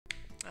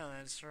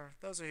And for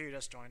those of you who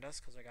just joined us,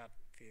 because I got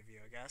a few of you,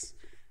 I guess.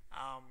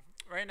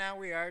 Right now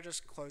we are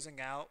just closing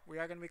out. We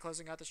are going to be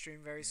closing out the stream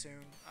very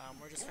soon.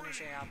 We're just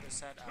finishing out this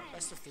set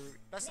best of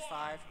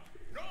 5.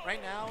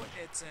 Right now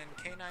it's in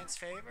K9's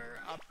favor,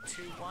 up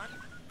 2-1.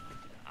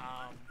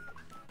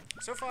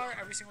 So far,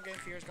 every single game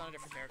Fear has gone a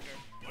different character.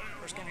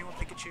 First game he went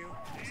Pikachu.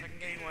 Second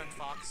game he went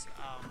Fox.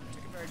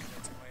 Took it very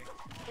convincingly.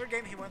 Third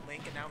game he went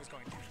Link, and now he's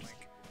going Toon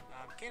Link.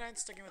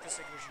 K9's sticking with the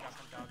signature duck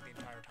and dog the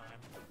entire time.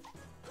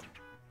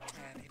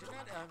 And he did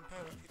not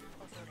put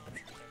an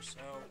option there,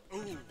 so...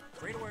 Ooh,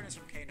 great awareness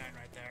from K9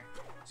 right there.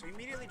 So he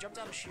immediately jumped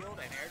out of shield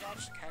and air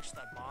dodged to catch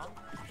that bomb,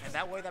 and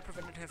that way that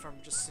prevented him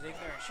from just sitting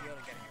there and shield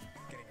and getting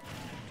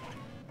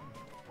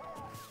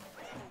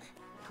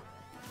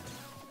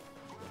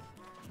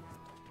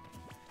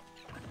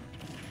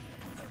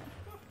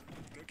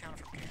good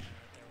counter from K9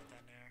 right there with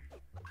that nair.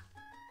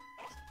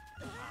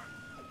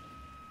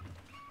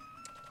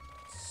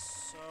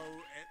 So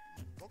it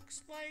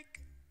looks like...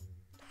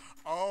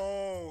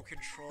 Oh,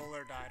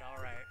 controller died.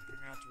 Alright, we're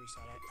gonna have to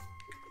reset it.